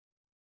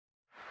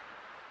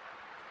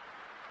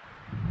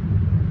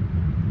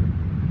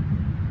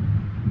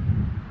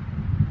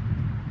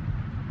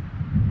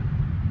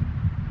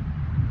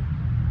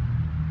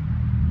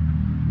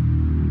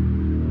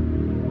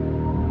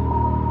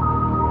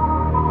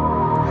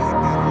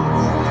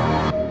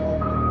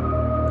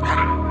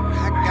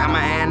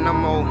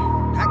animal.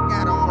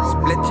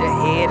 Split your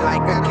head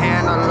like a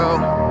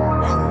cantaloupe.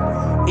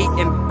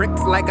 Eating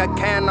bricks like a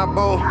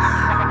cannibal.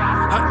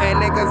 Hunting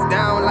niggas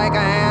down like a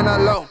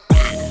antelope.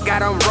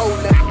 Got 'em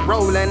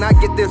rollin', I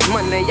get this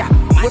money, yeah.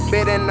 Whip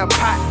it in the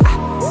pot,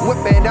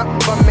 whip it up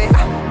for me.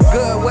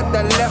 Good with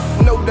the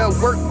left, know the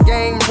work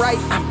game right.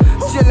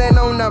 Chillin'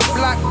 on the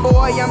block,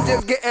 boy, I'm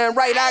just getting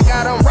right. I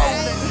got 'em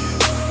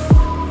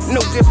rollin',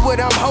 know just what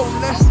I'm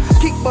holdin'.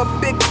 Keep a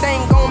big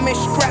thing on me,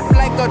 strapped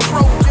like a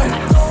Trojan.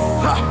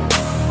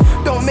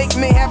 Don't make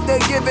me have to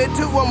give it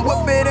to 'em,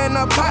 whip it in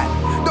a pot.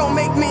 Don't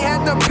make me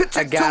have to pitch it to 'em.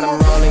 I got 'em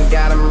rollin',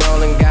 got 'em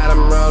rollin', got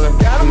 'em rollin'.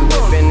 We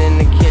whippin' in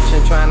the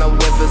kitchen, tryna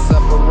whip us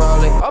up a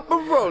rollin'.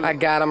 I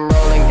got 'em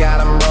rollin', got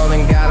 'em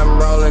rollin', got 'em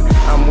rollin'.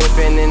 I'm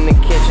whippin' in the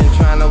kitchen,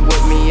 tryna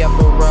whip me up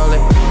a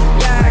rollin'.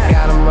 I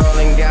got 'em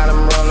rollin', got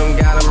 'em rollin',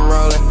 got 'em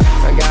rollin'.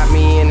 I got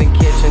me in the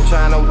kitchen,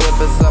 tryna whip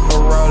us up a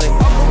rollin'.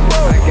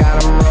 I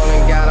got 'em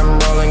rollin', got 'em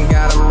rollin',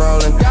 got 'em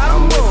rollin'.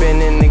 I'm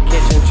whippin' in the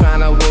kitchen,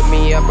 tryna whip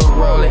me up a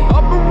rollin'.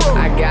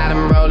 I got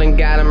 'em rollin',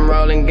 got 'em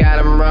rollin', got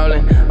 'em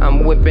rollin'.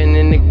 I'm whippin'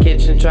 in the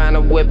kitchen, tryna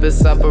whip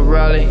us up a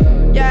rollin'.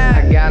 I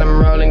got 'em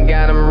rollin',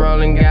 got 'em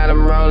rollin', got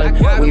 'em rollin'.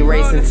 We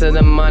racing to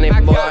the money,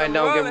 boy,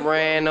 don't get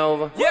ran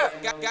over.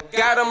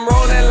 Got 'em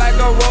rollin' like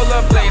a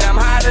rollerblade. I'm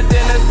hotter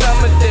than a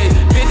summer day.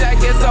 Bitch, I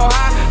get so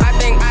high, I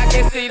think I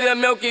can see the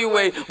Milky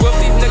Way. Whip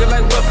these niggas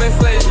like whippin'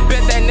 slaves.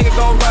 Bet that nigga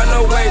gon' run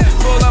away.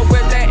 Pull up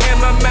with that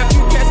MMF,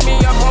 you catch me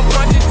up on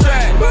punchy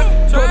track.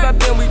 Pull up,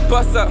 then we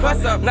bust up.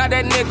 Now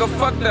that nigga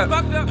fucked up.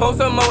 Pour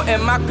some more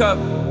in my cup.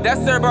 That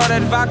serve all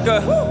that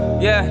vodka.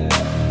 Yeah.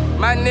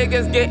 My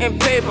niggas getting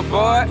paper,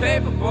 boy.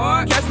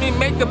 Catch me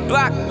make the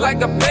block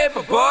like a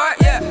paper, boy.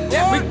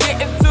 We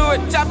get into it,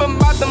 chop 'em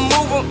out the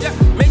move 'em.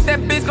 Make that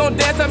bitch gon'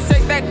 dance up,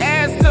 shake that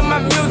ass to my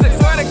music.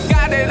 Swear to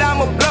God that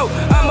I'ma blow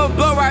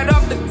right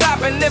off the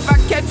top. And if I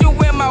catch you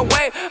in my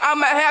way,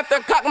 I'ma have to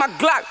cock my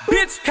Glock,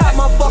 bitch. Cock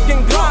my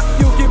fucking Glock,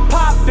 you get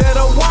popped,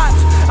 better watch.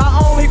 I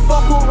only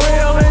fuck with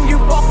real and you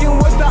fucking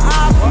with the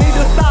ops. Need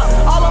to stop,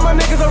 all of my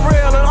niggas are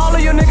real and all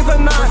of you niggas are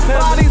not.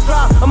 Bodies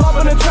drop, I'm up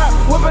in the trap,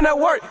 whipping that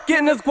work,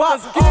 getting this guap.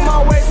 On my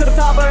way to the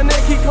top of the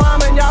neck, keep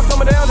climbing. Y'all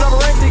coming down, drop a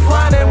rank,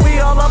 declining. We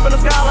all up in the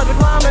sky like the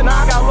climbing.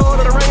 I got Lord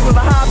of the Rings with a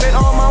hobbit.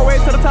 On my way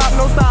to the top,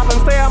 no stopping.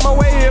 Stay out my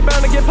way, you're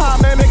bound to get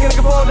popped, man. Make a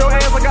nigga fold your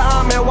ass like an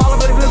eye, man. While I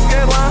play this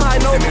game line high,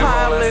 no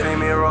pilot. See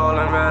me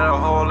rollin', better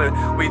hold it.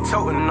 We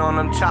totin' on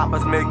them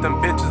choppers, make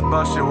them bitches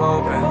bust you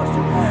open.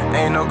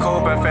 Ain't no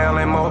coping,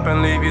 family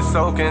moping, leave you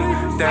soaking.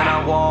 Then I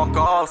walk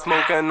off,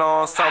 smoking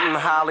on something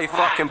highly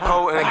fucking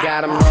potent. I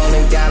got 'em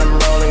rollin', got 'em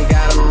rollin',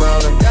 got 'em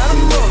rollin'. We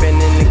whippin'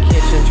 in the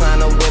kitchen,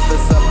 tryna whip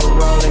us up a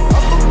rollin'.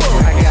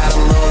 I got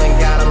 'em rollin',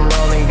 got 'em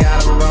rollin', got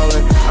 'em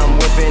rollin'. I'm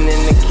whippin'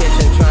 in the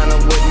kitchen, tryna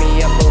whip me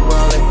up a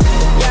rollin'.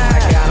 I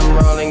got 'em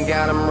rollin',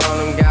 got 'em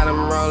rollin', got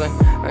 'em rollin'.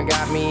 I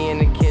got me in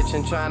the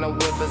kitchen, tryna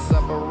whip us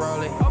up a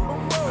rollin'.